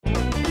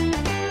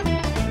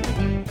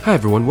Hi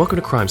everyone, welcome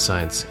to Crime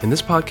Science. In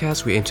this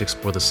podcast, we aim to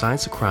explore the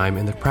science of crime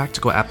and the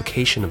practical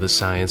application of the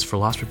science for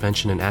loss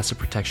prevention and asset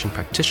protection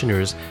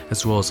practitioners,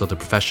 as well as other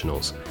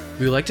professionals.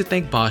 We would like to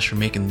thank Bosch for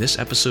making this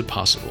episode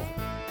possible.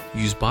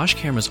 We use Bosch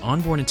Camera's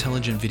onboard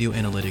intelligent video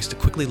analytics to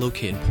quickly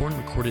locate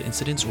important recorded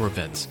incidents or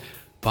events.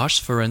 Bosch's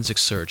forensic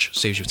search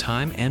saves you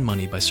time and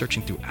money by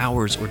searching through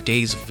hours or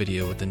days of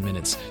video within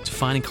minutes to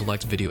find and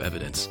collect video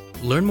evidence.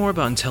 Learn more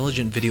about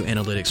intelligent video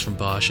analytics from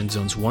Bosch in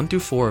Zones 1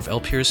 through 4 of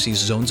LPRC's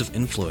Zones of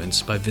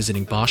Influence by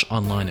visiting Bosch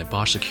online at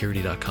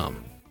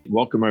boschsecurity.com.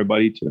 Welcome,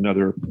 everybody, to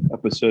another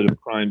episode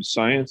of Crime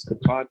Science, the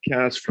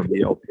podcast from the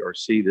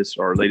LPRC. This is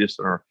our latest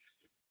in our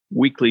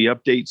weekly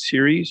update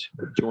series.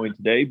 We're joined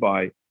today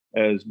by,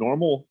 as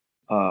normal,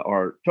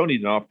 our Tony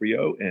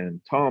D'Onofrio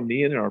and Tom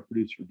Meehan, and our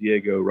producer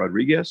Diego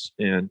Rodriguez.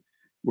 And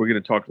we're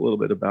going to talk a little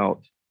bit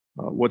about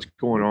what's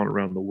going on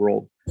around the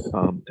world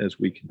as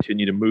we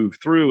continue to move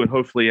through and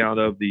hopefully out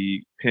of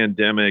the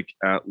pandemic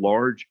at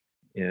large.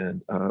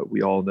 And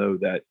we all know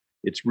that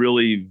it's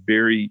really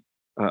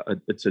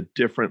it's a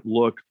different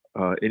look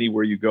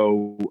anywhere you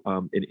go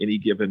in any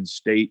given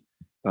state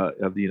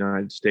of the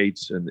United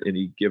States and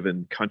any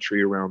given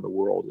country around the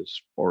world,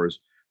 as far as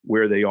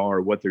where they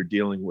are, what they're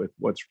dealing with,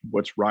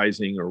 what's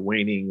rising or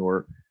waning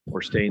or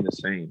staying the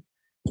same.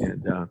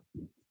 And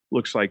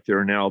looks like there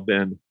are now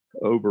been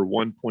over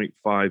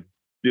 1.5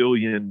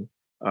 billion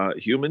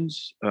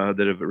humans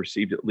that have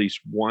received at least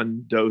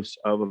one dose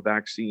of a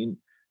vaccine,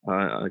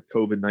 a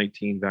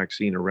COVID-19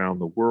 vaccine around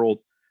the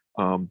world.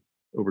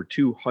 Over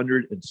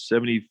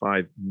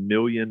 275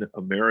 million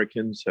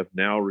Americans have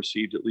now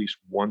received at least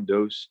one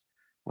dose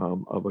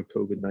of a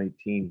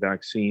COVID-19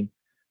 vaccine.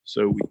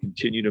 So we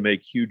continue to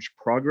make huge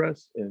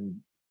progress. And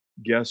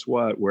guess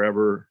what?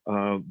 Wherever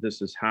this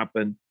has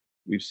happened,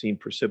 we've seen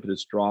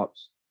precipitous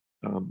drops.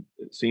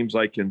 It seems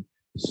like in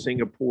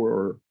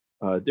Singapore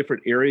or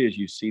different areas,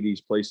 you see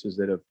these places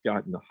that have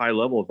gotten a high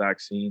level of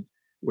vaccine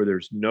where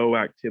there's no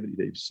activity.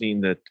 They've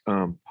seen that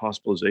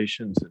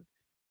hospitalizations and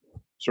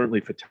certainly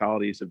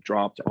fatalities have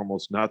dropped to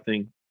almost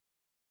nothing.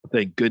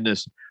 Thank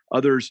goodness.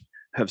 Others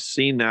have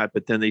seen that,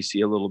 but then they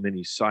see a little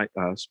mini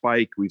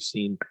spike. We've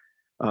seen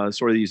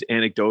sort of these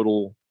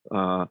anecdotal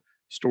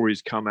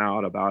stories come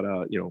out about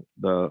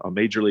a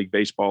Major League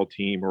Baseball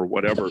team or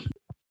whatever.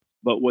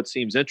 But what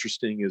seems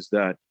interesting is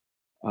that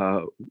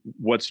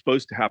what's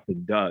supposed to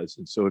happen does.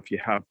 And so if you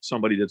have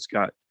somebody that's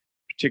got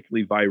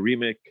particularly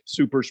viremic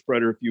super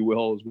spreader, if you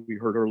will, as we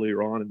heard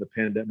earlier on in the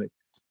pandemic,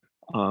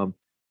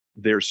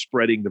 they're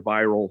spreading the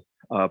viral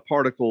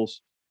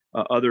particles.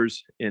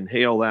 Others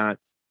inhale that.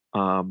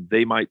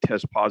 They might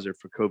test positive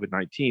for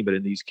COVID-19, but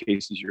in these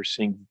cases, you're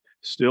seeing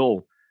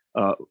still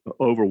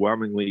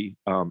overwhelmingly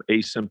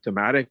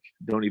asymptomatic,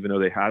 don't even know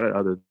they had it,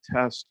 other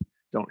test,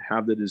 don't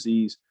have the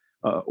disease,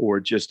 or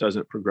it just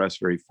doesn't progress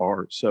very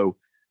far. So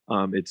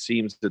it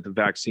seems that the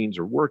vaccines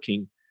are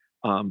working.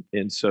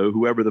 And so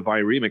whoever the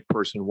viremic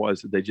person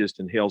was, that they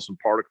just inhale some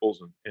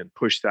particles and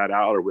push that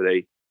out, or were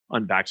they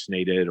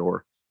unvaccinated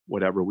or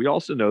whatever. We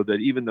also know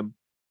that even the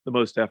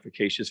most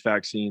efficacious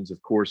vaccines,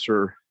 of course,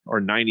 are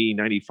 90,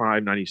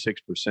 95,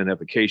 96%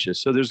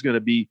 efficacious. So there's going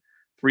to be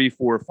 3,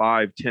 4,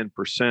 5,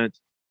 10%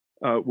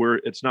 where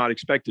it's not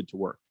expected to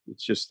work.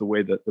 It's just the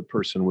way that the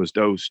person was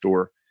dosed,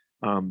 or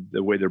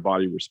the way their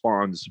body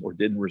responds or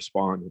didn't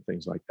respond, and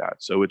things like that.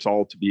 So it's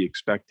all to be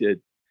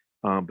expected.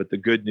 But the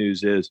good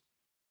news is,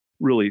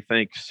 really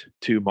thanks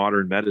to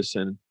modern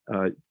medicine,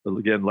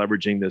 again,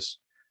 leveraging this,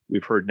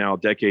 we've heard now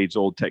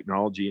decades-old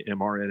technology,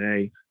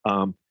 mRNA,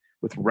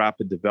 with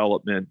rapid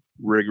development,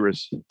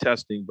 rigorous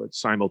testing, but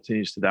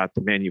simultaneous to that,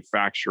 the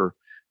manufacture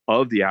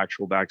of the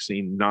actual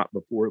vaccine, not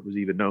before it was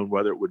even known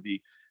whether it would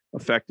be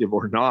effective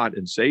or not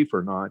and safe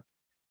or not.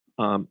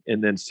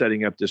 And then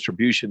setting up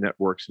distribution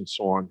networks and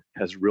so on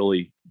has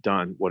really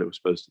done what it was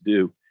supposed to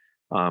do.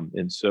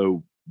 And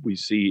so we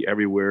see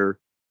everywhere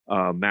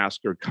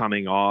masks are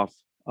coming off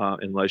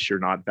unless you're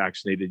not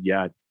vaccinated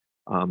yet.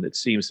 It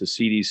seems the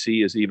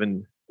CDC is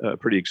even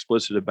pretty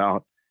explicit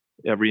about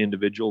every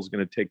individual is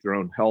going to take their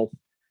own health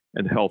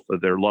and health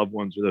of their loved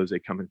ones or those they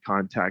come in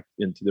contact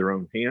into their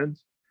own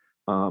hands.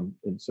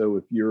 And so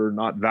if you're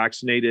not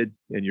vaccinated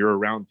and you're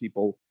around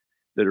people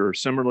that are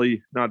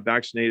similarly not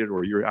vaccinated,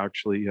 or you're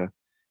actually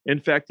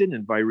infected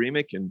and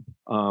viremic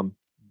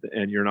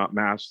and you're not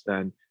masked,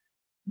 then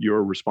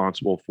you're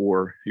responsible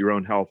for your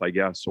own health, I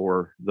guess,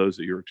 or those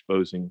that you're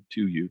exposing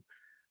to you.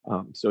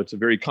 So it's a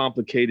very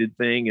complicated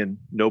thing, and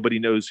nobody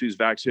knows who's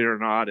vaccinated or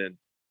not. And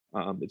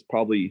it's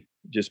probably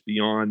just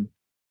beyond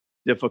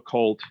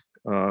difficult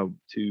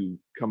to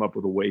come up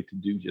with a way to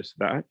do just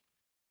that.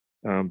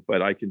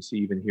 But I can see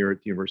even here at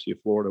the University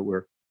of Florida,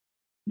 where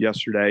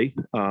yesterday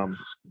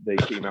they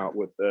came out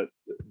with that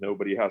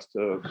nobody has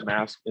to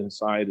mask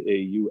inside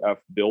a UF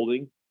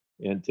building.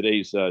 And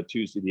today's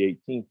Tuesday, the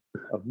 18th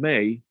of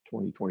May,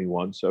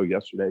 2021. So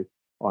yesterday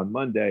on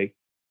Monday,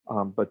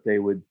 but they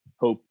would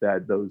hope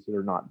that those that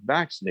are not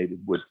vaccinated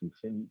would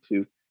continue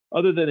to,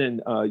 other than in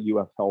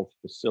UF health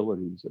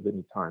facilities of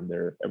any time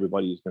there,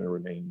 everybody is going to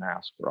remain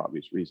masked for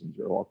obvious reasons.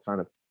 They're all kind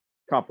of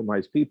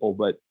compromised people,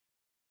 but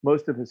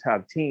most of us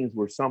have teams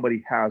where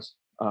somebody has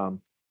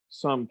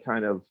some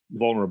kind of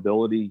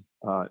vulnerability,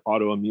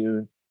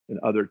 autoimmune and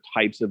other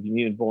types of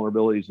immune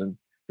vulnerabilities. And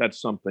that's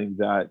something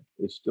that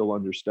is still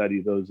under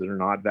study. Those that are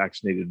not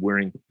vaccinated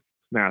wearing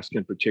masks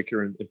in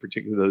particular, and in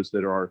particular those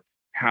that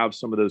have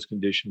some of those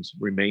conditions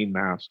remain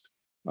masked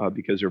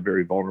because they're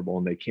very vulnerable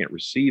and they can't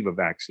receive a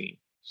vaccine.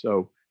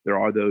 So there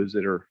are those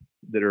that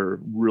are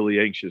really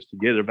anxious to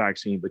get a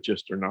vaccine, but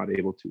just are not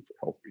able to for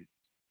health reasons.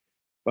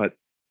 But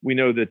we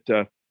know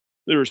that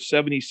there are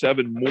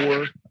 77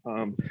 more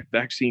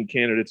vaccine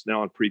candidates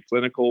now in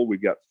preclinical.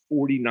 We've got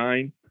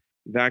 49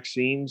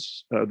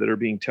 vaccines that are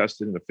being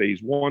tested in the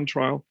phase 1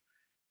 trial.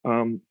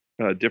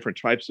 Different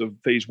types of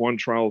phase 1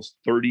 trials,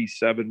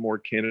 37 more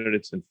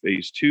candidates in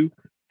phase 2.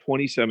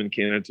 27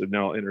 candidates have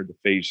now entered the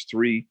phase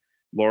 3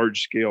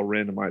 large-scale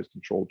randomized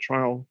controlled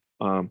trial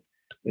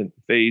in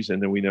phase.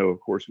 And then we know, of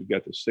course, we've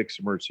got the 6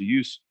 emergency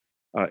use,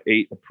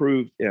 8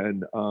 approved,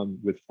 and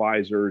with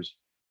Pfizer's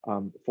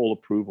full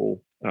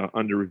approval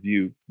under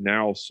review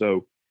now.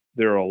 So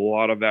there are a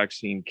lot of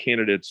vaccine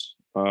candidates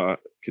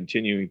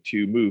continuing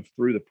to move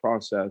through the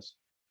process.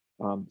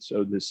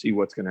 So to see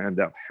what's going to end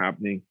up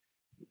happening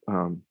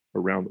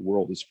around the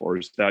world as far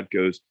as that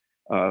goes,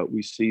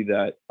 we see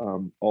that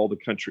all the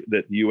country,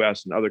 that the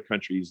U.S. and other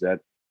countries that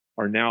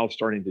are now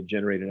starting to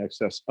generate an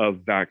excess of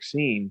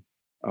vaccine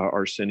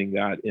are sending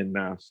that en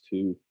masse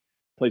to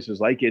places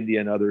like India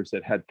and others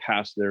that had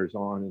passed theirs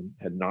on and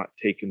had not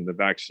taken the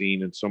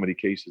vaccine. In so many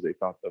cases, they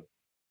thought the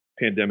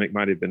pandemic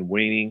might have been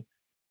waning,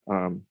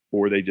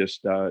 or they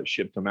just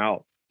shipped them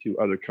out to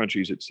other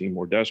countries that seem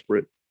more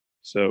desperate.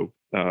 So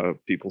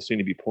people seem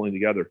to be pulling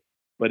together.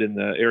 But in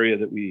the area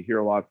that we hear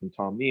a lot from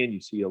Tom Meehan,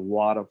 you see a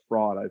lot of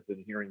fraud. I've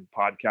been hearing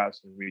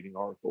podcasts and reading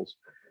articles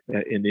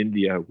in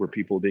India where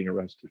people are being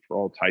arrested for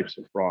all types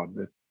of fraud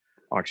with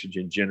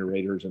oxygen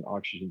generators and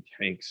oxygen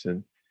tanks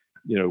and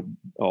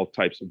all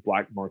types of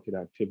black market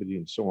activity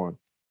and so on.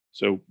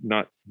 So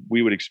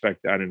we would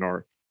expect that in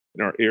our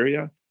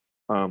area.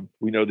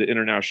 We know that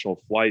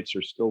international flights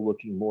are still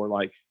looking more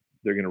like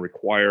they're going to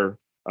require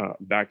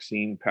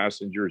vaccine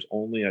passengers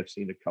only. I've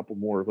seen a couple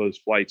more of those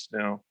flights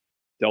now.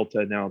 Delta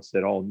announced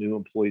that all new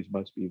employees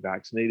must be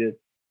vaccinated.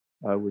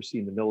 We're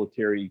seeing the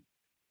military,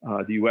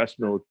 the U.S.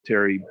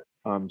 military,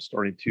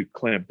 starting to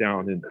clamp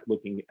down and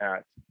looking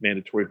at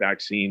mandatory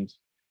vaccines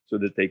so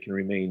that they can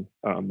remain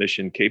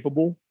mission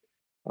capable.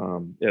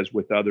 As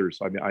with others,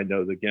 I mean, I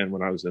know that, again,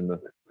 when I was in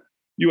the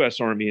U.S.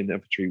 Army and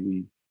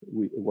infantry,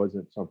 it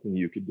wasn't something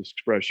you could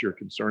express your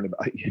concern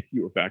about.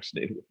 You were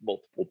vaccinated with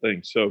multiple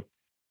things. So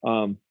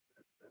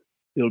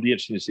it'll be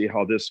interesting to see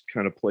how this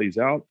kind of plays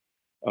out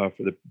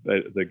for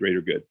the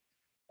greater good.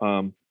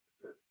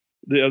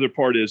 The other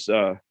part is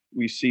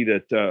we see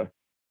that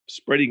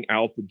spreading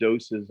out the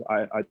doses.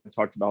 I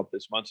talked about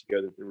this months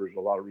ago, that there was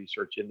a lot of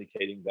research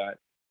indicating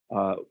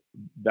that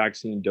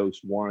vaccine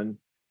dose 1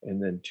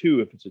 and then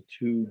 2, if it's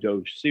a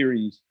 2-dose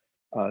series,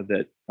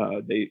 that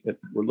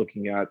we're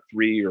looking at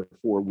 3 or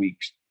 4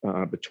 weeks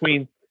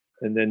between.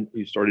 And then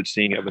you started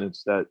seeing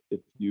evidence that if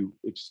you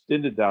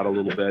extended that a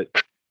little bit,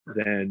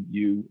 then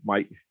you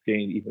might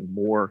gain even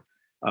more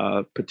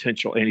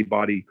potential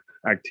antibody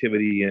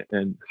activity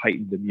and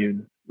heightened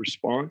immune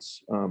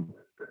response.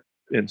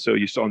 And so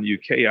you saw in the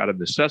UK, out of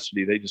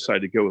necessity, they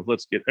decided to go with,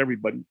 let's get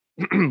everybody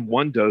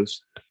 1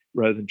 dose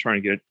rather than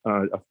trying to get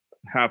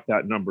half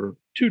that number,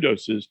 2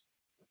 doses.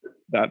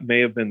 That may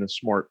have been the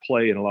smart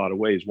play in a lot of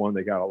ways. One,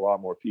 they got a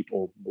lot more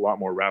people, a lot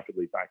more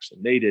rapidly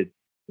vaccinated,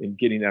 and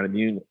getting that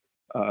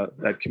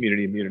that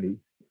community immunity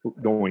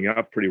going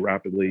up pretty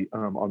rapidly.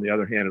 On the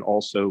other hand, and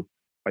also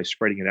by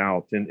spreading it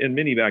out. And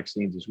many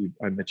vaccines, as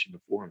I mentioned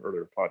before in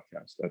earlier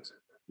podcasts, that's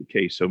the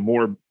case. So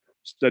more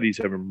studies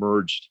have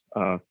emerged,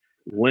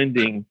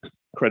 lending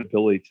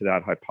credibility to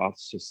that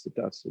hypothesis that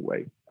that's the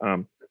way.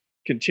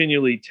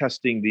 Continually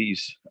testing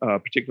these,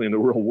 particularly in the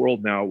real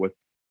world now, with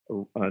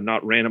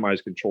not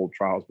randomized controlled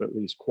trials, but at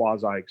least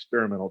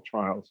quasi-experimental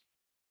trials,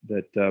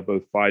 that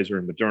both Pfizer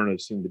and Moderna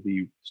seem to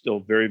be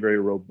still very, very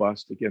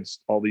robust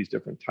against all these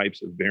different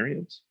types of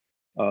variants.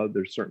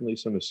 There's certainly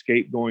some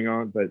escape going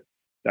on, but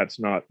that's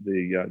not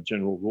the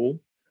general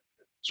rule.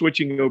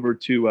 Switching over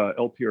to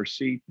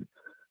LPRC,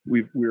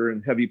 we're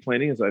in heavy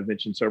planning, as I've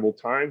mentioned several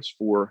times,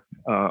 for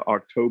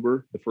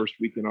October, the first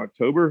week in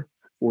October,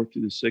 4th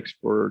through the 6th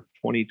for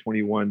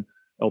 2021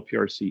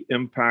 LPRC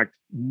Impact.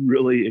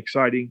 Really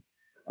exciting.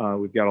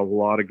 We've got a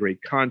lot of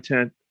great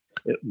content.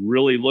 It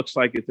really looks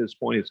like at this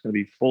point it's going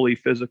to be fully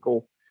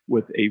physical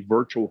with a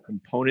virtual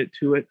component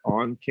to it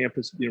on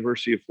campus at the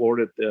University of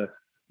Florida at the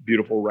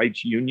beautiful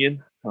Reitz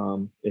Union.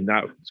 And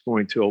that's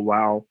going to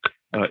allow,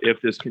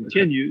 if this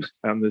continues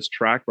on this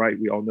track, right,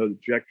 we all know the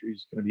trajectory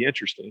is going to be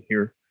interesting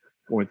here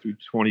going through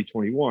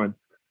 2021.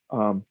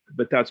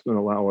 But that's going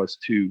to allow us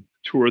to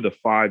tour the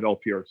 5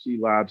 LPRC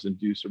labs and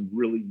do some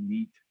really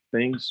neat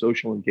things,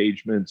 social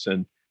engagements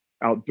and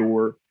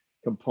outdoor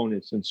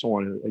components and so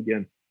on. And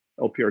again,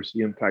 LPRC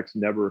Impacts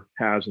never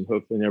has and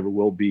hopefully never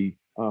will be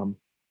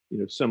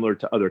similar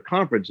to other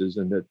conferences,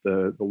 and that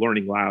the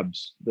learning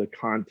labs, the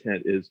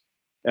content is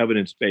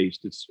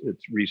evidence-based. It's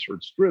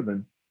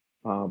research-driven.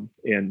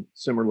 And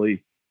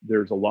similarly,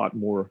 there's a lot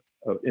more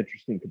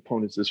interesting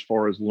components as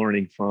far as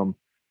learning from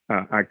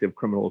active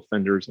criminal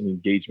offenders and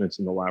engagements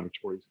in the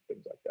laboratories and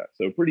things like that.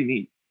 So pretty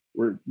neat.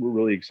 We're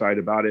really excited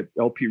about it.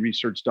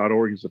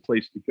 lpresearch.org is a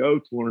place to go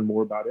to learn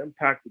more about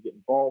impact, to get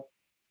involved.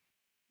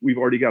 We've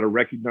already got a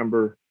record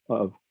number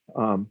of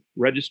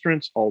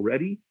registrants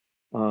already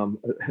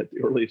at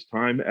the earliest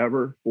time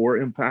ever for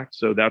impact.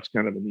 So that's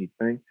kind of a neat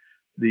thing.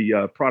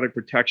 The product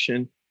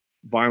protection,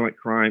 violent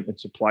crime, and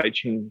supply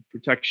chain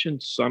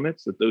protection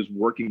summits, that those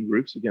working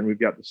groups, again, we've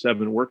got the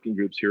 7 working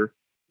groups here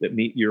that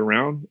meet year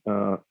round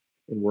and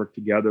work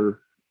together.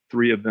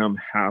 3 of them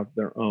have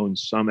their own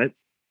summit.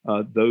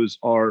 Those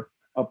are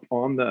up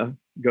on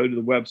go to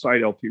the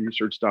website,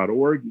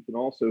 lpresearch.org. You can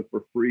also,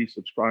 for free,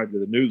 subscribe to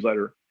the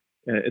newsletter.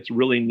 It's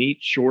really neat,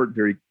 short,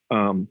 very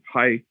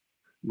high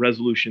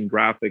resolution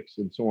graphics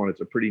and so on.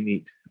 It's a pretty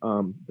neat,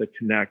 the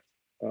Connect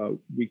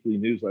weekly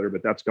newsletter,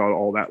 but that's got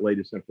all that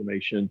latest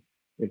information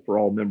and for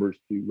all members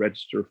to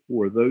register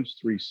for those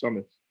 3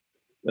 summits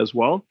as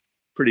well.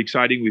 Pretty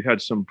exciting. We've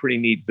had some pretty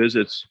neat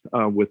visits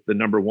with the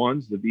number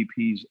ones, the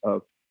VPs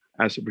of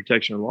asset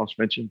protection and loss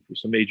prevention for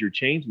some major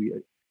chains. We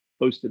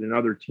hosted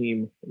another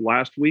team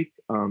last week.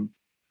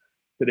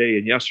 Today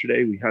and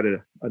yesterday, we had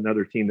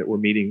another team that we're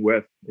meeting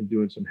with and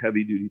doing some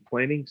heavy duty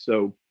planning.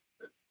 So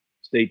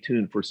stay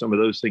tuned for some of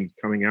those things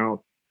coming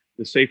out.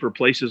 The Safer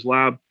Places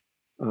Lab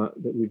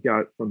that we've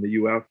got from the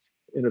UF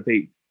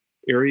Innovate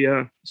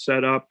area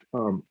set up.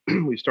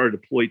 We started to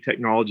deploy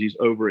technologies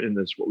over in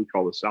this, what we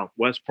call the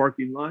Southwest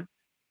parking lot,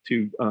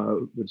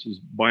 which is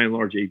by and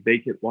large a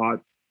vacant lot,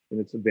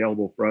 and it's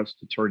available for us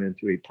to turn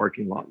into a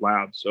parking lot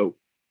lab. So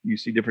you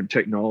see different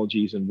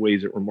technologies and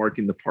ways that we're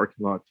marking the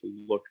parking lot to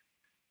look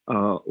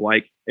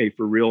like a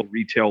for real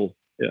retail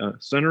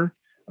center.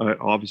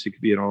 Obviously, it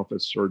could be an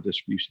office or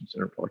distribution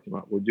center parking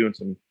lot. We're doing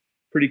some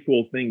pretty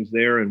cool things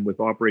there, and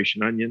with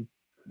Operation Onion,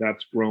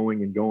 that's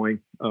growing and going.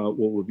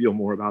 We'll reveal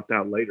more about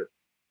that later.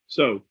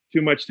 So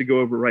too much to go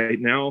over right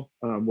now.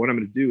 What I'm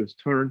going to do is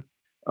turn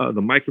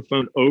the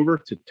microphone over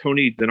to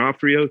Tony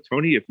D'Onofrio.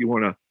 Tony, if you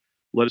want to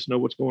let us know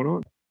what's going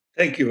on.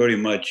 Thank you very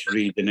much,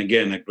 Reed. And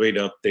again, a great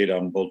update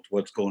on both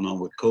what's going on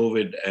with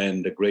COVID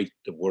and the great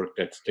work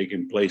that's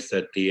taking place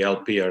at the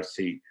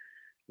LPRC.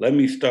 Let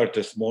me start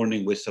this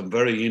morning with some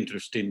very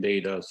interesting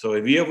data. So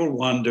have you ever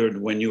wondered,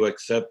 when you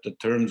accept the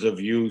terms of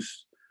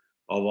use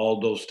of all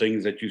those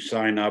things that you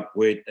sign up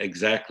with,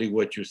 exactly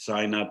what you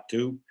sign up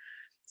to?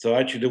 So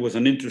actually, there was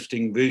an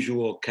interesting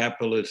visual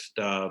capitalist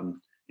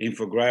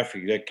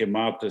infographic that came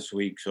out this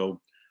week.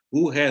 So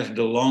who has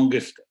the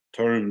longest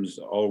terms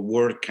or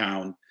word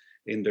count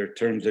in their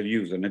terms of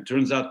use? And it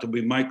turns out to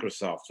be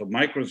Microsoft. So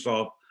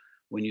Microsoft,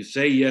 when you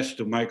say yes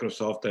to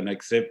Microsoft and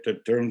accept the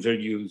terms of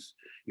use,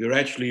 you're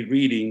actually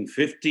reading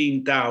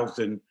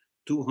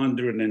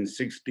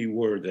 15,260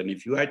 words. And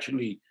if you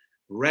actually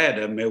read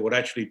them, it would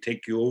actually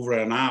take you over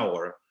an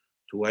hour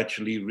to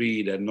actually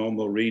read at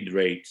normal read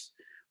rates,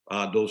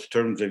 those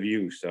terms of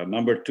use.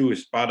 Number 2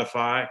 is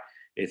Spotify.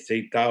 It's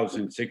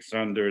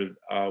 8,600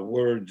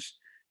 words,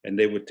 and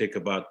they would take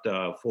about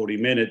 40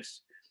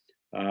 minutes.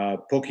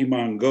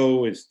 Pokemon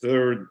Go is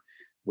third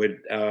with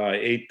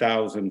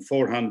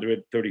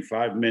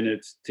 8,435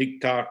 minutes.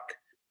 TikTok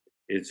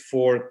is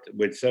fourth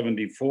with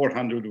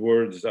 7,400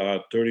 words,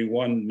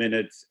 31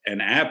 minutes.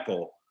 And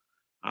Apple,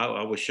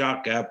 I was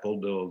shocked.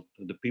 Apple,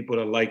 the people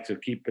that like to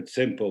keep it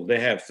simple, they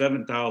have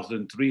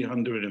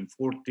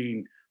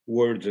 7,314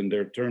 words in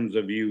their terms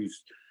of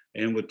use,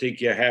 and it would take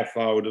you a half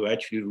hour to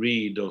actually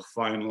read those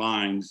fine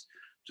lines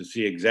to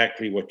see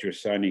exactly what you're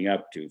signing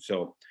up to.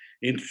 So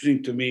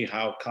interesting to me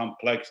how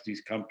complex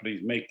these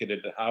companies make it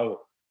and how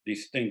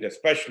these things,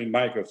 especially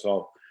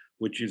Microsoft,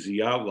 which is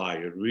the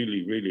outlier,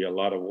 really, really a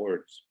lot of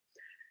words.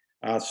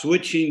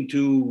 Switching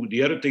to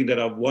the other thing that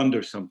I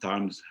wonder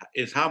sometimes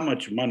is how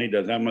much money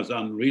does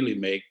Amazon really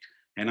make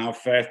and how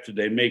fast do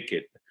they make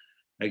it?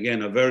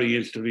 Again, a very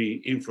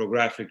interesting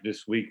infographic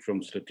this week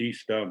from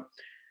Statista.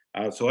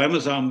 So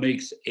Amazon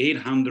makes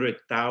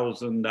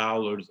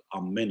 $800,000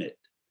 a minute.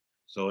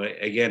 So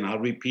again, I'll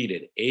repeat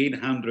it,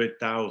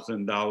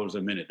 $800,000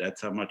 a minute.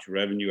 That's how much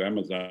revenue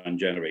Amazon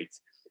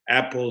generates.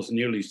 Apple's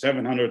nearly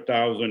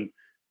 700,000,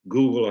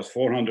 Google is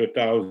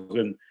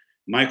 400,000,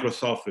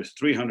 Microsoft is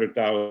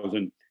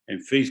 300,000,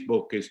 and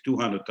Facebook is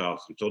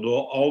 200,000. So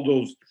all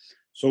those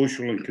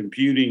social and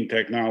computing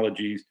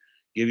technologies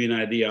give you an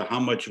idea how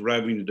much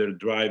revenue they're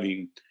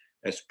driving,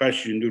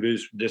 especially due to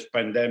this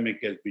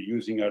pandemic, as we're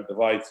using our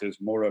devices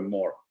more and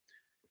more.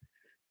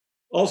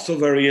 Also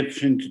very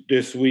interesting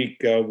this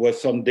week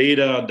was some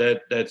data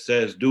that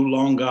says, do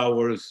long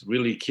hours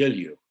really kill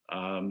you?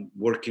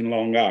 Working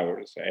long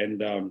hours.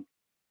 And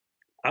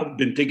I've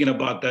been thinking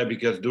about that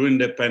because during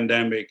the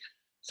pandemic,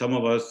 some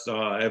of us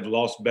have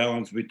lost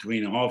balance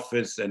between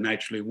office and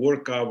actually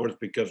work hours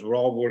because we're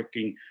all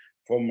working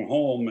from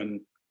home,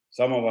 and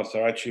some of us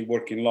are actually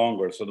working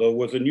longer. So there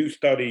was a new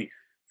study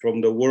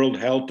from the World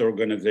Health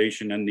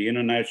Organization and the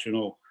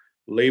International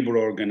Labor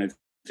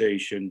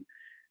Organization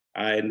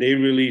and they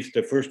released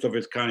the first of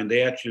its kind.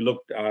 They actually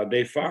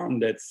they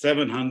found that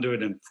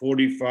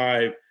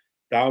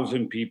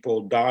 745,000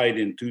 people died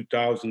in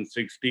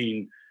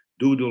 2016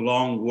 due to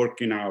long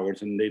working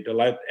hours. And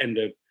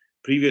the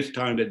previous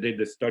time they did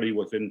the study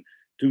was in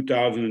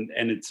 2000,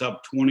 and it's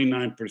up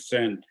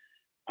 29%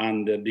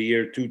 on the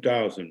year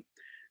 2000.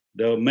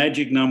 The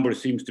magic number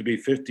seems to be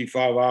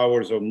 55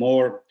 hours or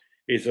more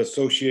is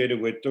associated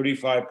with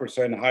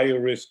 35% higher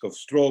risk of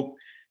stroke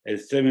and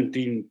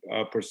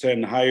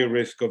 17% higher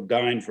risk of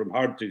dying from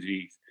heart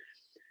disease.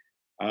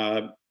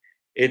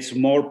 It's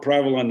more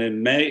prevalent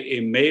in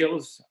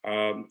males,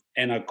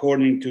 and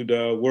according to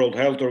the World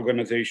Health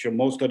Organization,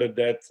 most of the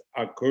deaths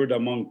occurred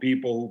among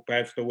people who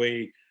passed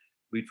away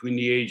between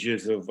the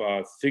ages of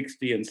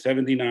 60 and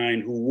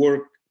 79, who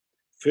worked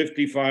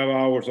 55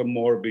 hours or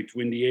more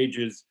between the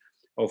ages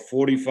of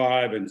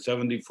 45 and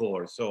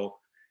 74. So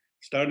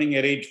starting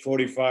at age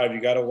 45,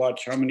 you got to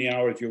watch how many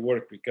hours you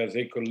work, because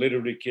they could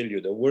literally kill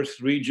you. The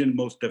worst region,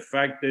 most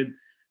affected,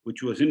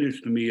 which was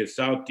interesting to me, is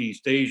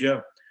Southeast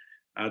Asia.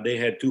 They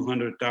had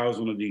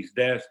 200,000 of these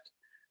deaths.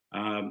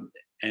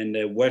 And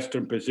the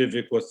Western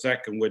Pacific was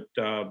second with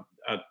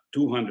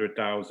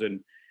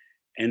 200,000.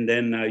 And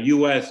then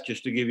US,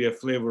 just to give you a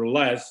flavor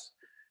less,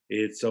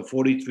 it's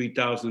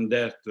 43,000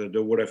 deaths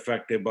that were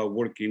affected by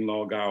working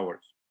long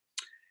hours.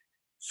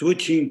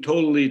 Switching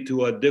totally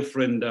to a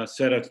different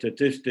set of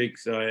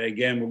statistics,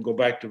 again, we'll go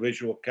back to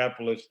Visual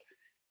Capitalist.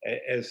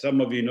 As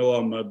some of you know,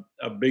 I'm a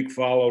big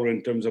follower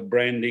in terms of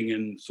branding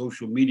and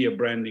social media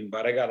branding,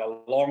 but I got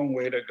a long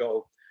way to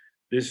go.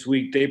 This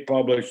week, they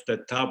published the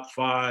top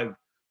 5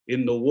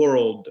 in the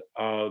world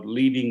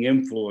leading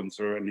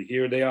influencer, and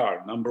here they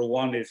are. Number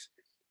 1 is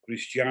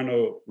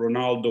Cristiano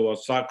Ronaldo, a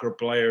soccer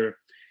player.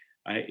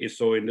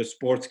 So in the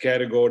sports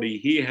category,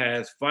 he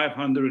has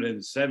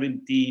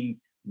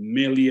 517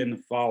 million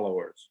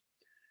followers.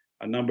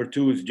 Number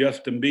 2 is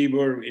Justin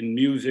Bieber in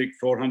music,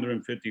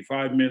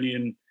 455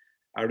 million.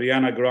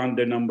 Ariana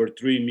Grande, number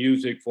 3,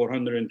 music,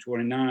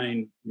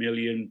 429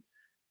 million.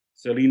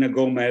 Selena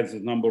Gomez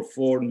is number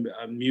 4,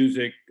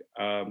 music,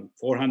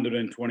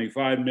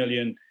 425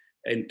 million.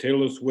 And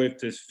Taylor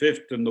Swift is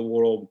 5th in the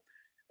world,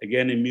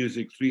 again in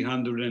music,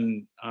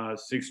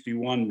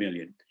 361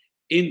 million.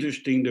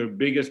 Interesting, their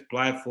biggest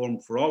platform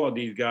for all of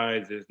these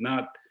guys is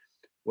not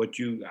what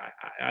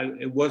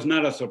it was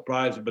not a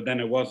surprise, but then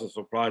it was a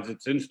surprise.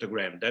 It's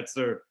Instagram. That's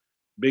their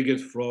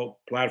biggest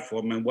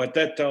platform. And what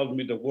that tells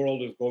me, the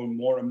world is going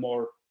more and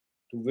more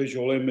to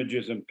visual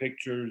images and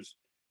pictures.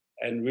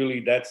 And really,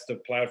 that's the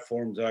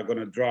platforms that are going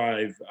to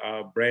drive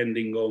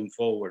branding going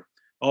forward.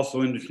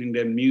 Also interesting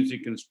that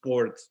music and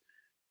sports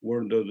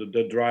were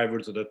the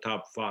drivers of the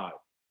top 5.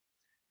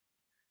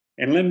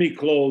 And let me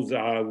close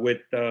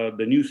with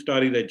the new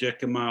study that just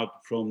came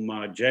out from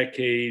Jack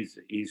Hayes,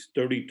 his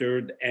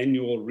 33rd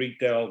annual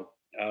retail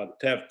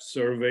theft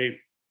survey.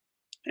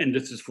 And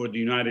this is for the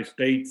United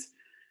States.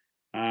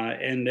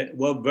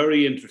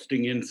 Very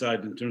interesting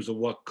insight in terms of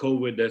what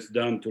COVID has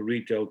done to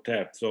retail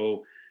theft.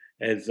 So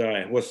as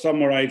was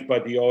summarized by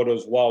the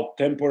authors, while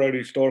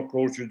temporary store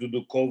closures due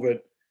to COVID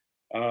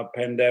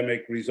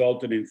pandemic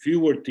resulted in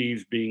fewer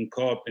thieves being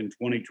caught in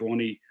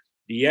 2020,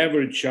 the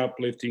average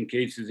shoplifting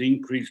cases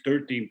increased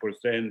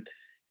 13%,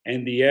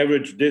 and the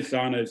average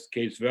dishonest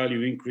case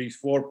value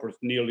increased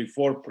nearly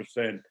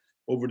 4%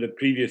 over the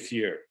previous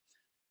year.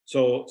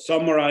 So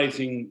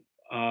summarizing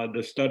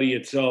the study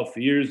itself,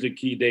 here's the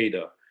key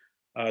data.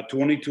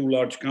 22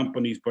 large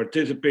companies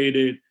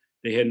participated.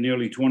 They had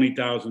nearly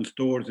 20,000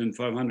 stores and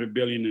 $500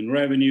 billion in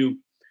revenue.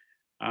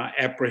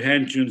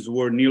 Apprehensions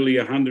were nearly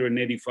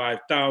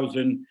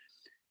 185,000.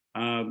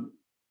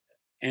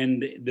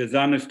 And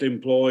dishonest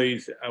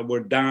employees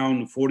were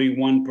down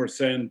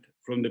 41%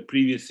 from the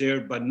previous year.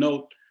 But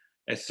note,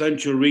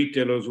 essential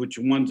retailers, which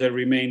ones that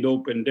remained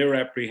open, their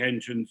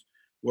apprehensions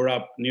were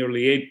up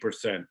nearly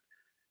 8%.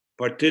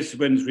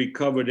 Participants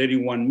recovered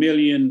 81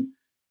 million.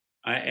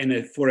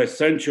 And for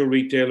essential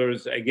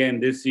retailers,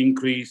 again, this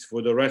increase.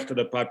 For the rest of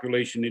the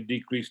population, it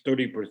decreased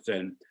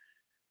 30%.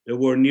 There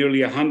were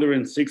nearly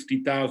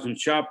 160,000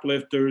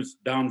 shoplifters,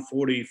 down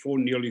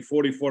nearly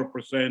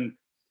 44%.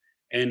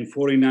 And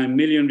 49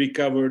 million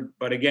recovered.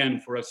 But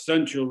again, for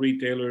essential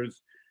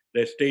retailers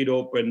that stayed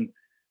open,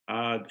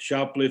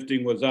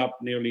 shoplifting was up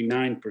nearly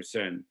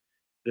 9%.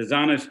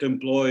 Dishonest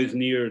employees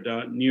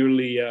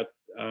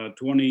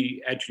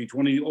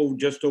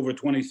just over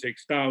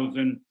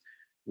 26,000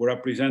 were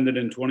represented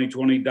in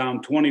 2020,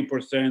 down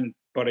 20%.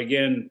 But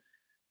again,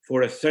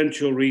 for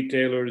essential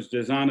retailers,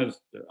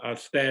 dishonest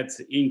stats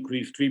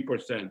increased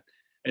 3%.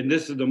 And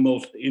this is the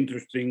most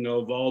interesting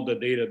of all the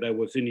data that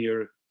was in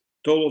here.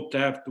 Total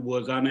theft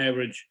was on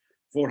average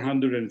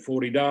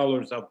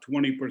 $440, up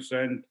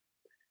 20%.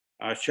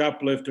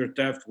 Shoplifter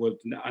theft was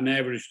on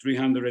average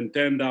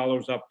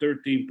 $310, up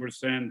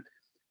 13%.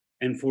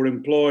 And for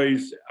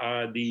employees,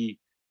 the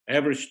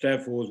average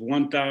theft was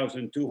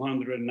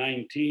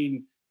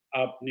 $1,219,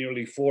 up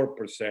nearly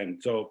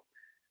 4%. So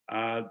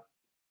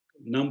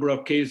number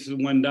of cases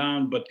went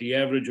down, but the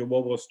average of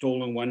what was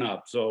stolen went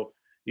up. So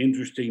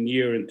interesting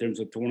year in terms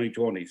of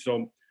 2020.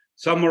 So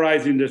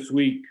summarizing this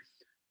week,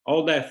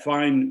 all that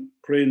fine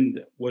print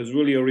was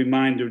really a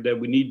reminder that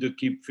we need to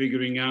keep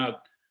figuring out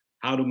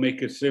how to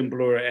make it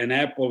simpler. And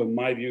Apple, in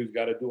my view, has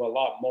got to do a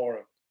lot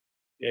more,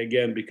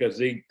 again, because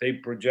they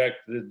project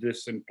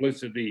this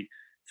simplicity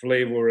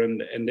flavor,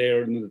 and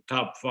they're in the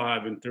top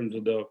 5 in terms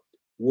of the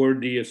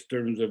worthiest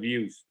terms of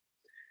use.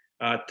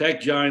 Tech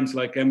giants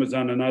like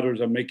Amazon and others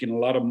are making a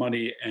lot of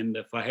money, and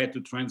if I had to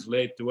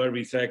translate to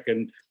every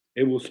second,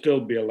 it will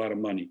still be a lot of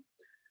money.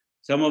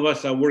 Some of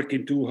us are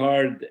working too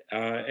hard,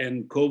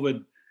 and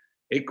COVID,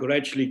 it could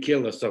actually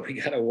kill us. So we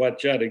got to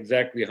watch out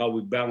exactly how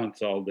we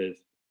balance all this.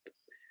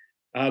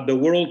 The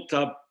world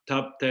top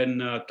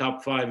 10,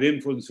 top 5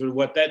 influencers,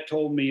 what that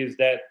told me is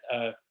that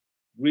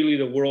really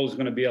the world is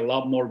going to be a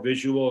lot more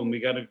visual,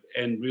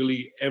 and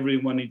really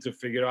everyone needs to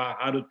figure out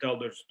how to tell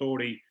their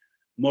story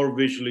more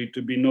visually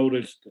to be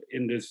noticed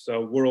in this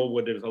world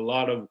where there's a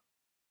lot of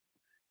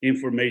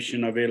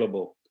information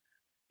available.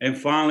 And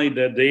finally,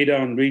 the data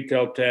on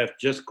retail theft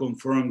just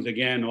confirms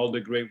again all the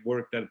great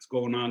work that's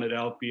going on at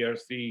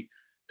LPRC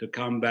to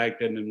combat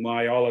that, and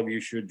why all of you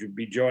should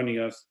be joining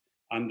us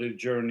on the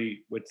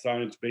journey with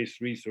science-based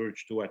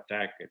research to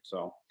attack it.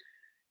 So,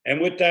 and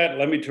with that,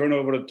 let me turn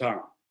over to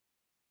Tom.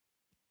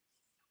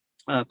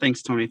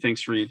 Thanks, Tony.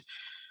 Thanks, Reed.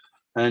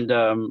 And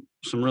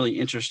some really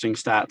interesting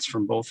stats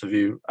from both of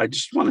you. I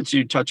just wanted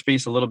to touch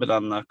base a little bit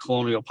on the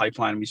Colonial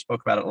Pipeline. We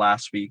spoke about it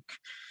last week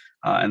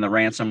and the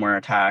ransomware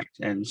attack.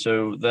 And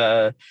so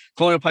the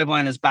Colonial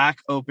Pipeline is back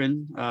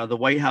open. The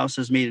White House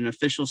has made an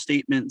official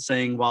statement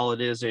saying while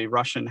it is a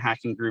Russian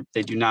hacking group,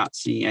 they do not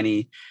see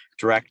any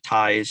direct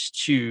ties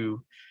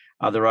to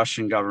the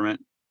Russian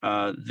government.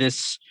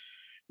 This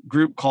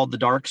group called the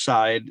Dark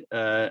Side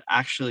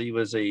actually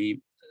was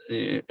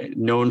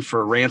known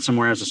for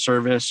ransomware as a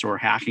service or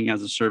hacking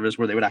as a service,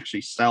 where they would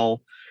actually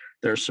sell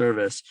their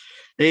service.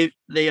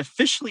 They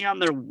officially on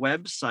their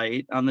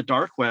website, on the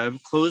dark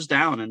web, closed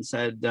down and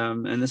said,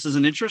 and this is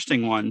an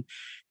interesting one,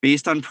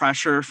 based on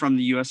pressure from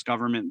the U.S.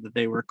 government, that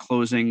they were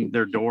closing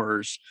their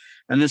doors.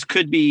 And this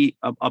could be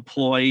a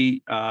ploy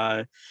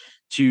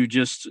to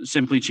just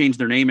simply change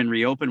their name and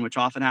reopen, which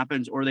often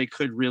happens, or they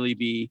could really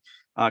be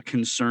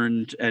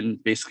concerned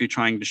and basically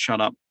trying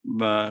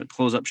to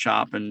close up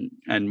shop and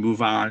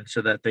move on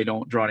so that they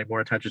don't draw any more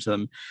attention to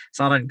them. It's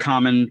not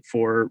uncommon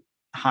for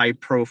high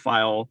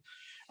profile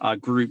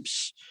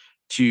groups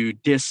to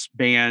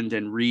disband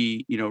and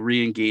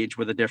re-engage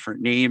with a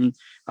different name.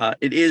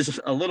 It is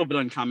a little bit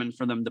uncommon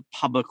for them to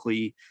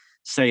publicly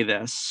say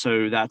this.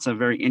 So that's a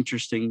very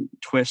interesting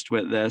twist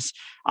with this.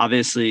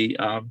 Obviously,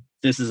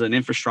 this is an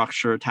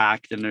infrastructure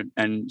attack,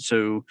 and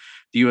so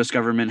the U.S.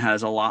 government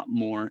has a lot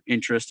more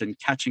interest in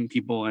catching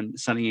people and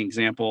setting an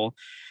example.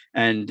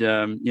 And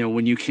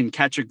when you can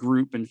catch a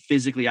group and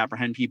physically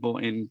apprehend people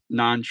in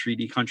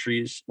non-treaty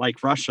countries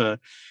like Russia,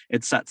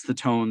 it sets the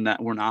tone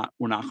that we're not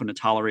going to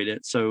tolerate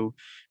it. So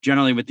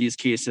generally with these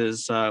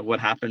cases,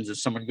 what happens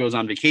is someone goes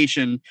on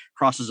vacation,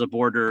 crosses a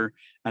border,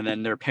 and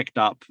then they're picked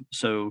up.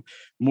 So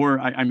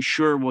I'm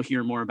sure we'll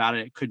hear more about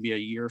it. It could be a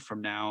year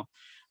from now.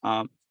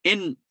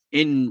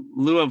 In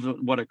lieu of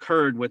what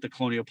occurred with the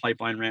Colonial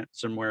Pipeline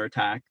ransomware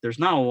attack, there's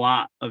not a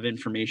lot of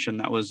information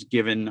that was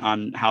given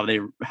on how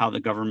the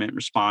government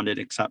responded,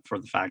 except for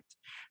the fact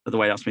that the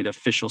White House made an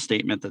official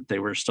statement that they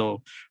were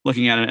still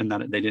looking at it and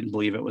that they didn't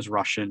believe it was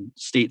Russian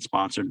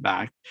state-sponsored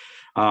backed.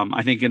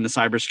 I think in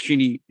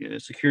the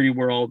security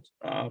world,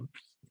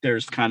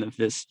 there's kind of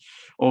this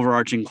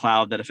overarching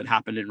cloud that if it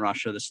happened in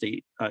Russia,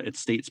 it's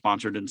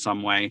state-sponsored in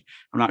some way.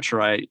 I'm not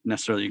sure I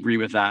necessarily agree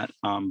with that,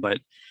 but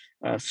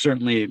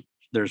certainly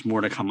there's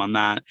more to come on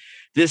that.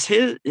 This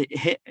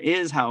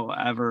is,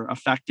 however,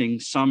 affecting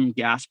some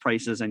gas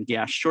prices and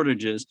gas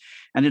shortages,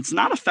 and it's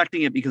not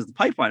affecting it because the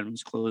pipeline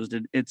was closed.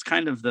 It's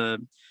kind of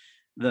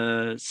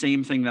the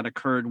same thing that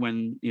occurred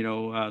when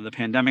the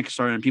pandemic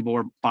started and people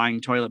were buying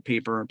toilet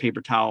paper,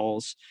 paper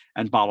towels,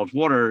 and bottled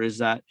water. Is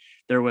that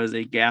there was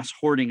a gas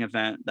hoarding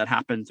event that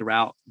happened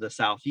throughout the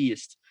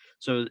Southeast.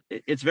 So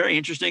it's very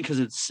interesting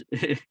because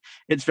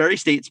it's very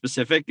state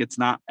specific. It's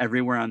not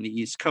everywhere on the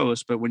East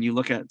Coast, but when you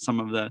look at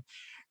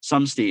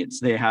some states,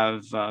 they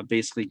have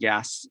basically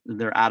gas,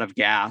 they're out of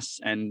gas.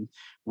 And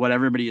what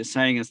everybody is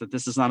saying is that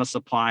this is not a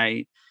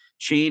supply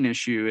chain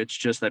issue. It's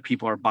just that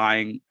people are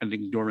buying an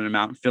exorbitant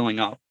amount, filling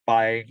up,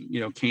 buying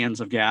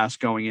cans of gas,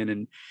 going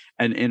in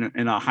and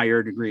in a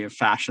higher degree of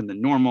fashion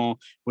than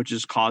normal, which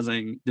is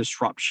causing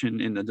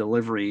disruption in the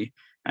delivery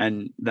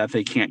and that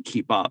they can't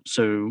keep up.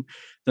 So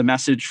the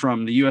message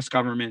from the U.S.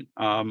 government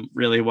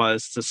really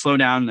was to slow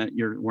down, that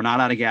we're not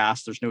out of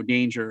gas, there's no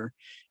danger,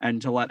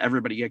 and to let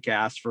everybody get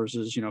gas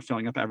versus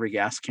filling up every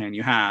gas can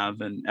you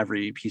have and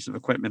every piece of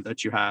equipment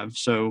that you have.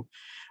 So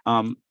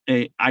I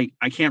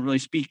can't really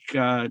speak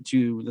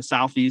to the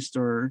Southeast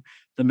or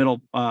the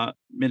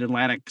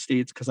mid-Atlantic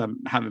states because I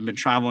haven't been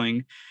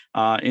traveling.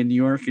 In New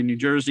York and New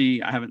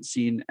Jersey, I haven't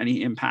seen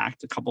any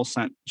impact, a couple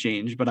cent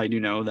change, but I do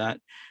know that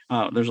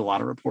there's a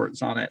lot of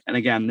reports on it. And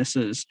again, this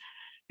is,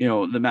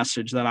 the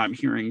message that I'm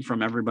hearing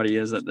from everybody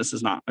is that this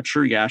is not a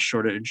true gas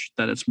shortage,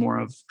 that it's more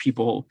of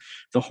people,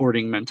 the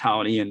hoarding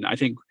mentality. And I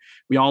think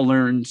we all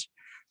learned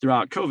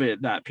throughout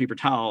COVID that paper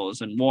towels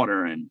and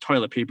water and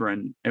toilet paper,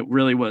 and it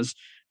really was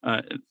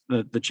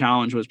the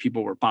challenge was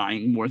people were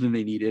buying more than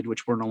they needed,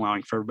 which weren't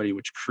allowing for everybody,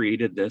 which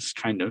created this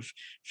kind of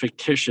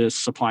fictitious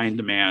supply and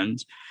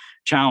demand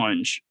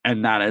challenge.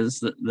 And that is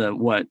the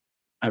what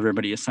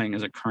everybody is saying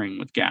is occurring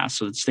with gas.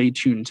 So stay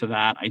tuned to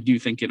that. I do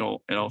think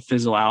it'll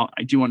fizzle out.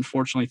 I do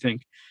unfortunately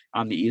think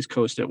on the East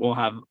Coast it will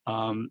have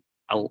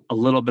a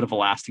little bit of a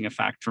lasting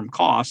effect from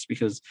cost,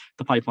 because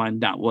the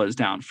pipeline that was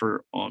down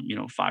for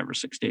 5 or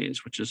 6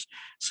 days, which is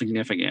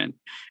significant.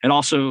 It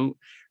also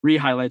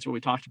re-highlights what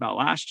we talked about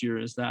last year,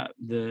 is that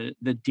the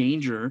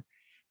danger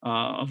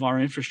of our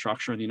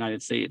infrastructure in the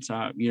United States.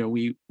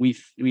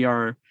 We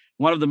are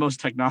one of the most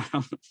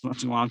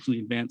technologically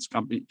advanced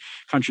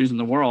countries in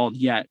the world,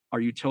 yet our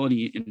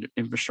utility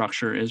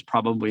infrastructure is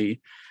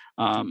probably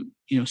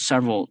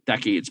several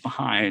decades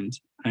behind.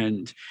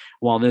 And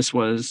while this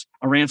was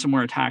a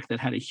ransomware attack that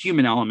had a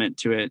human element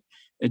to it,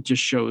 it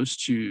just shows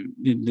to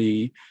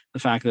the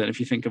fact that if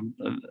you think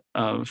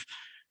of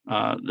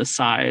the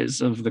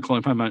size of the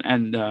Colonial Pipeline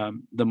and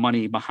the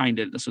money behind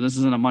it. So this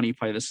isn't a money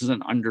play. This is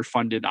an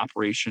underfunded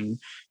operation,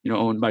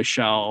 owned by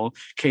Shell,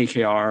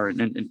 KKR,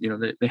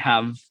 and they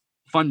have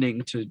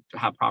funding to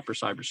have proper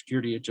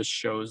cybersecurity. It just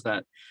shows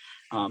that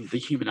the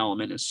human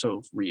element is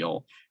so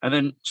real. And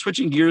then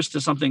switching gears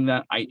to something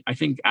that I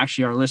think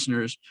actually our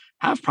listeners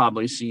have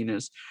probably seen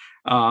is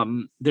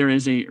there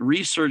is a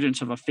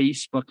resurgence of a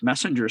Facebook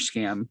Messenger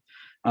scam.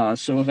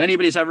 So if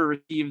anybody's ever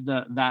received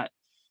that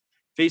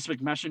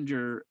Facebook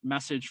Messenger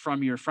message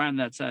from your friend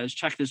that says,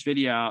 check this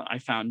video out, I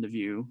found of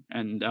you.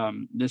 And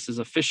this is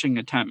a phishing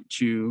attempt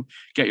to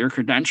get your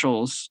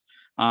credentials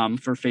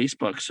for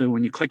Facebook. So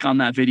when you click on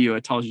that video,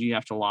 it tells you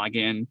have to log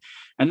in.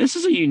 And this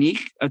is a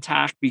unique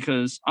attack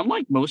because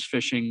unlike most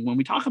phishing, when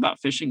we talk about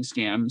phishing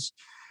scams,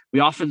 we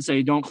often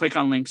say, don't click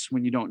on links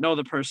when you don't know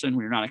the person,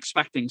 when you're not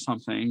expecting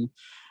something.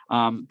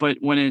 But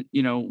when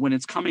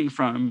it's coming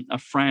from a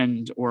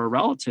friend or a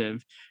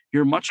relative,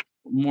 you're much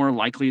more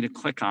likely to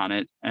click on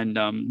it. And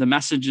the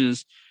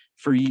messages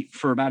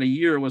for about a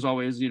year was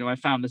always, I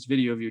found this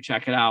video of you,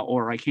 check it out,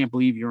 or I can't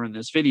believe you're in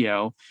this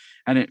video.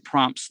 And it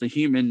prompts the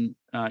human,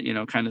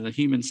 kind of the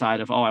human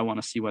side of, oh, I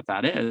want to see what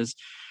that is.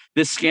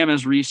 This scam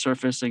is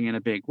resurfacing in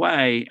a big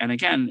way. And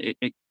again,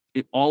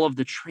 it all of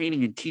the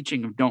training and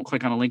teaching of don't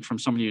click on a link from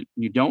somebody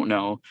you don't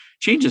know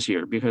changes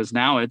here, because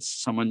now it's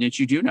someone that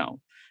you do know.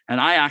 And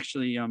I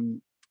actually,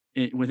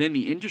 within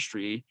the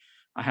industry,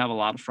 I have a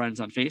lot of friends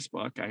on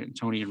Facebook.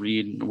 Tony and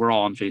Reed, and we're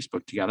all on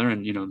Facebook together.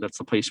 And, that's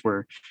the place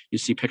where you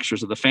see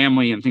pictures of the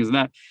family and things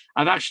like that.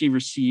 I've actually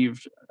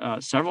received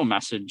several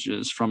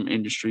messages from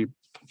industry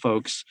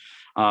folks,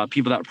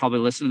 people that probably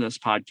listen to this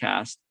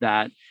podcast,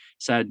 that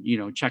said,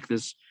 check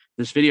this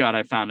video out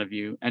I found of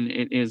you. And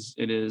it is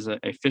a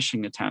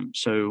phishing attempt.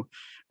 So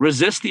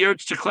resist the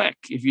urge to click.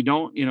 If you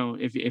don't,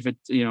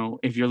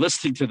 if you're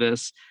listening to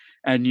this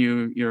and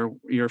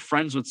you're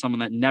friends with someone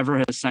that never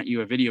has sent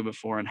you a video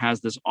before and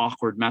has this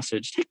awkward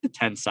message, take the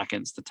 10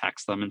 seconds to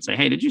text them and say,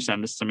 hey, did you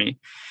send this to me?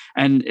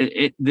 And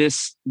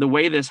the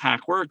way this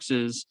hack works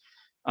is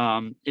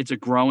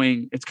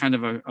it's kind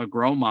of a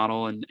grow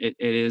model, and it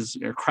is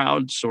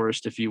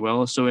crowdsourced, if you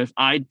will. So if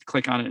I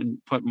click on it and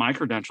put my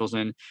credentials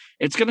in,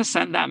 it's going to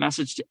send that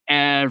message to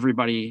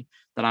everybody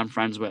that I'm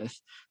friends with.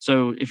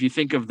 So if you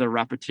think of the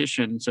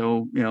repetition,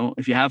 so,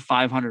 if you have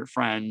 500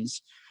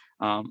 friends,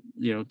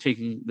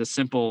 taking the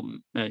simple,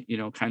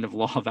 kind of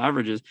law of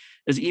averages,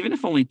 is even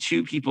if only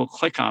 2 people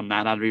click on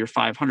that out of your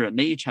 500, and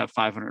they each have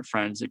 500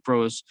 friends, it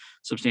grows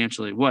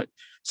substantially. What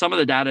some of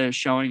the data is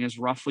showing is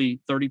roughly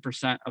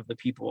 30% of the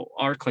people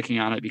are clicking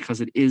on it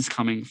because it is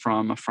coming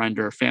from a friend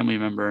or a family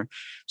member.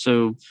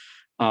 So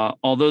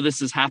although this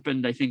has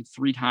happened, I think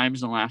 3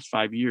 times in the last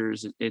 5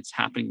 years, it's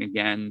happening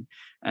again.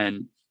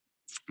 And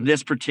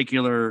this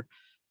particular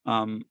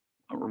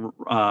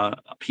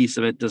piece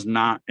of it does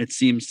not, it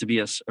seems to be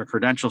a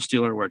credential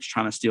stealer where it's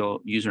trying to steal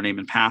username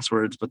and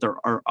passwords, but there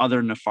are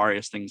other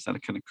nefarious things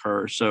that can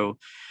occur. So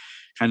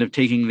kind of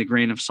taking the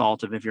grain of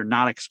salt of if you're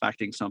not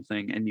expecting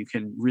something, and you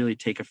can really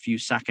take a few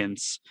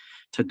seconds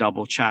to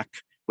double check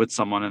with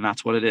someone. And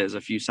that's what it is,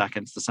 a few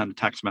seconds to send a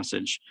text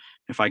message.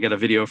 If I get a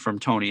video from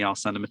Tony, I'll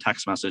send him a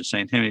text message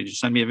saying, hey, did you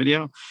send me a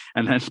video?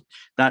 And then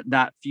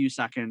that few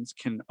seconds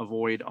can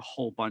avoid a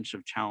whole bunch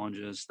of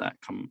challenges that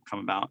come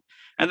about.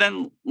 And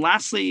then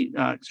lastly,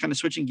 kind of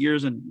switching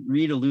gears, and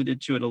Reed alluded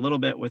to it a little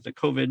bit with the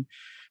COVID,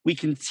 we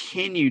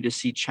continue to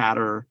see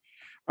chatter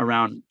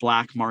around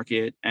black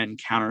market and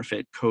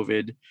counterfeit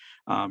COVID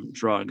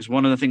drugs.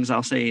 One of the things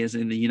I'll say is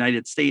in the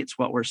United States,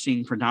 what we're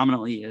seeing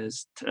predominantly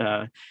is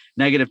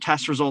negative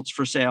test results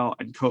for sale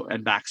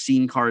and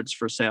vaccine cards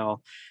for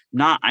sale.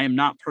 I am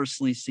not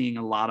personally seeing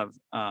a lot of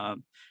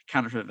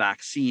counterfeit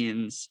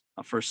vaccines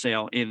for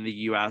sale in the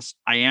US.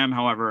 I am,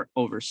 however,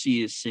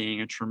 overseas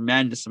seeing a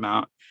tremendous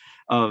amount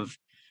of,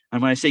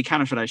 and when I say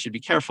counterfeit, I should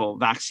be careful,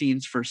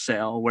 vaccines for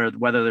sale,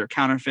 whether they're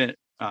counterfeit,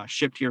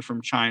 shipped here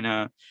from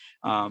China,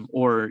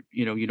 or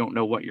you don't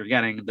know what you're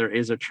getting. There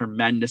is a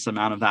tremendous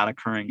amount of that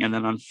occurring. And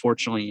then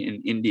unfortunately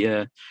in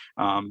India,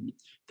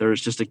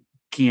 there's just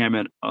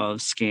gamut of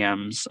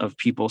scams of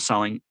people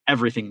selling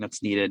everything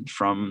that's needed,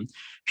 from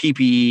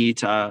PPE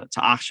to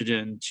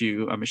oxygen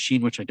to a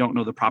machine, which I don't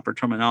know the proper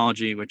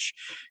terminology, which,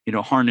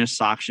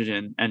 harness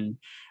oxygen. And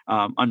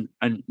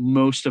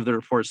most of the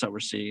reports that we're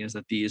seeing is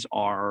that these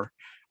are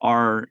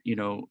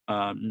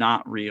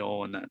not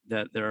real, and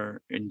that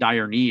they're in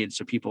dire need.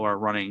 So people are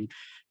running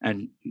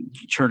and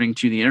turning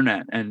to the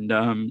internet. And,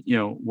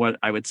 what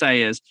I would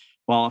say is,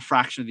 while a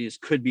fraction of these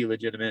could be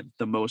legitimate,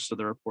 the most of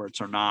the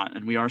reports are not.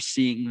 And we are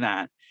seeing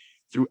that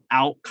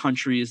throughout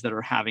countries that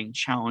are having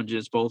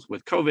challenges both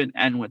with COVID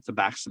and with the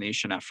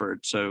vaccination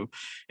effort. So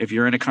if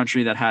you're in a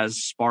country that has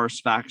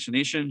sparse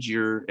vaccinations,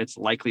 it's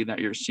likely that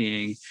you're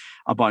seeing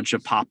a bunch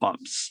of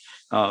pop-ups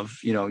of,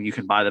 you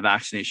can buy the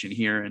vaccination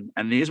here.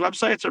 And these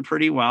websites are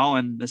pretty well.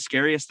 And the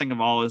scariest thing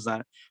of all is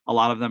that a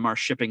lot of them are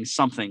shipping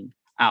something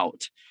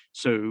out.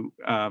 So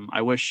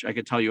I wish I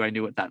could tell you I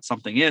knew what that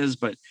something is,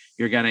 but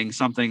you're getting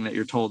something that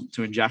you're told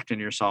to inject in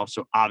yourself.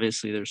 So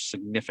obviously there's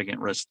significant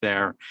risk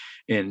there.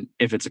 And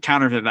if it's a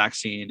counterfeit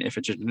vaccine, if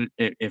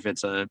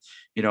it's a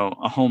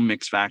home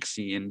mix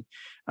vaccine,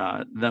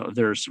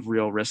 there's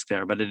real risk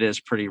there. But it is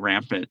pretty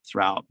rampant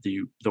throughout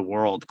the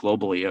world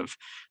globally of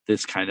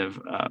this kind of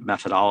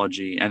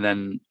methodology. And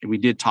then we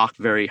did talk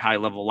very high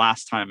level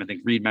last time. I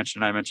think Reed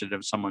mentioned, I mentioned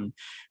of someone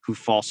who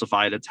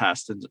falsified a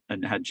test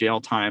and had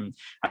jail time.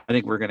 I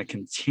think we're going to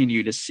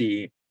continue to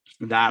see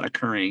that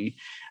occurring.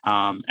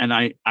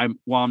 And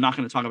while I'm not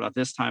going to talk about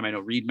this time, I know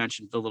Reed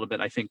mentioned a little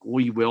bit. I think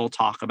we will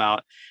talk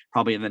about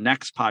probably in the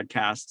next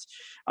podcast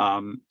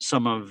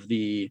some of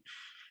the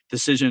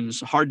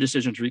hard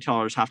decisions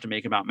retailers have to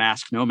make about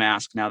mask, no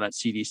mask. Now that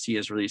CDC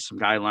has released some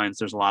guidelines,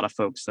 there's a lot of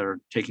folks that are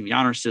taking the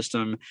honor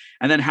system.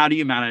 And then how do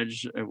you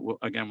manage,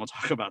 again, we'll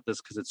talk about this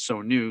because it's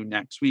so new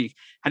next week.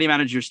 How do you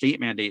manage your state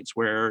mandates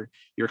where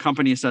your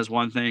company says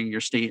one thing,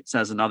 your state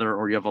says another,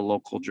 or you have a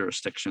local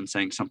jurisdiction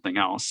saying something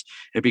else?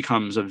 It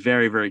becomes a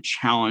very, very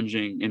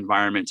challenging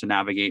environment to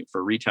navigate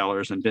for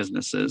retailers and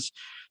businesses.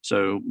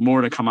 So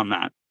more to come on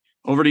that.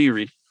 Over to you,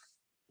 Reed.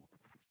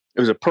 It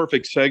was a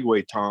perfect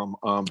segue, Tom.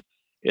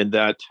 In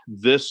that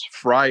this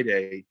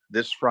Friday,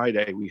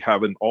 we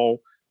have an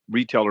all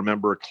retailer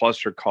member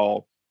cluster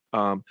call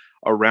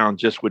around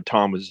just what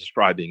Tom was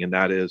describing. And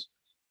that is,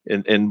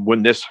 and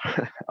when this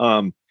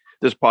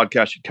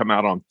podcast should come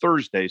out on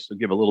Thursday, so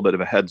give a little bit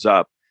of a heads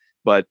up.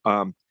 But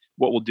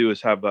what we'll do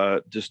is have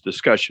just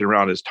discussion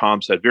around, as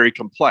Tom said, very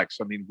complex.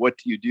 I mean, what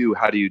do you do?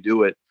 How do you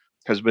do it?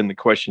 Has been the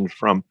question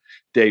from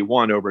day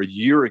one over a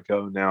year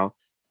ago now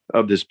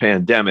of this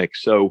pandemic.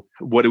 So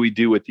what do we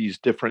do with these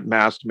different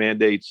mask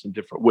mandates and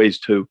different ways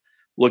to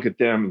look at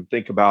them and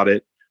think about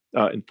it,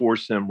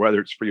 enforce them, whether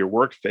it's for your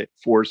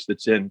workforce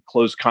that's in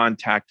close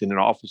contact in an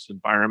office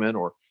environment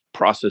or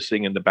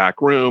processing in the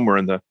back room or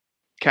in the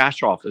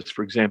cash office,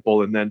 for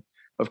example. And then,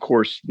 of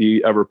course,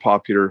 the ever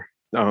popular,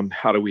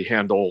 how do we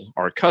handle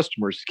our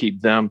customers to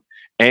keep them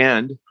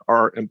and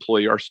our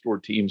store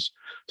teams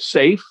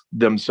safe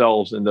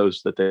themselves and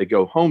those that they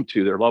go home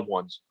to, their loved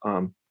ones.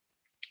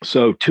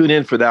 So tune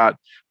in for that.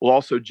 We'll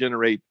also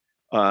generate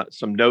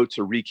some notes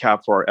or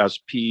recap for our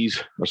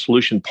SPs, our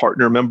solution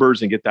partner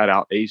members, and get that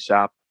out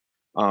ASAP.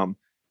 And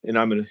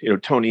I'm going to,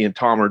 Tony and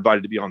Tom are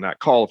invited to be on that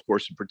call, of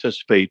course, and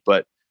participate.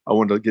 But I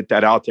wanted to get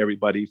that out to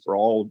everybody for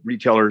all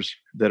retailers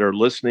that are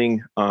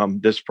listening.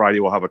 This Friday,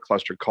 we'll have a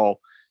cluster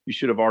call. You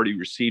should have already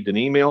received an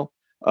email.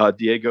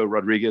 Diego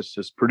Rodriguez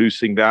is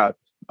producing that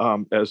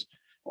as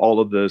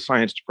all of the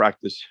science to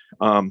practice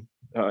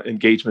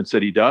engagements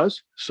that he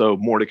does. So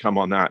more to come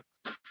on that.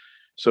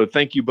 So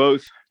thank you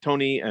both,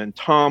 Tony and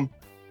Tom,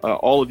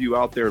 all of you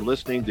out there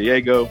listening,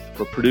 Diego,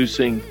 for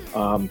producing.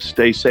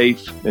 Stay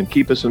safe and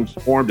keep us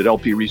informed at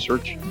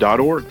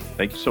lpresearch.org.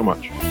 Thank you so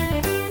much.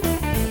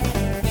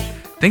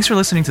 Thanks for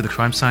listening to the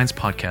Crime Science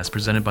Podcast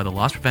presented by the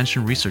Loss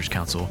Prevention Research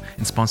Council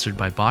and sponsored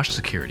by Bosch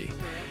Security.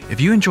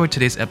 If you enjoyed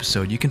today's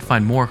episode, you can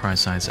find more Crime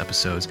Science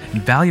episodes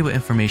and valuable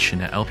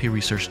information at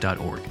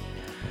lpresearch.org.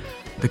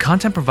 The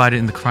content provided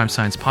in the Crime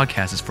Science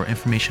Podcast is for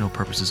informational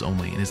purposes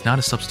only and is not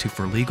a substitute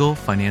for legal,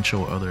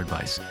 financial, or other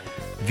advice.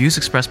 Views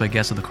expressed by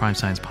guests of the Crime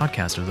Science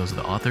Podcast are those of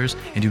the authors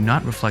and do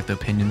not reflect the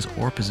opinions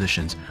or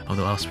positions of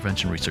the Loss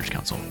Prevention Research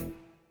Council.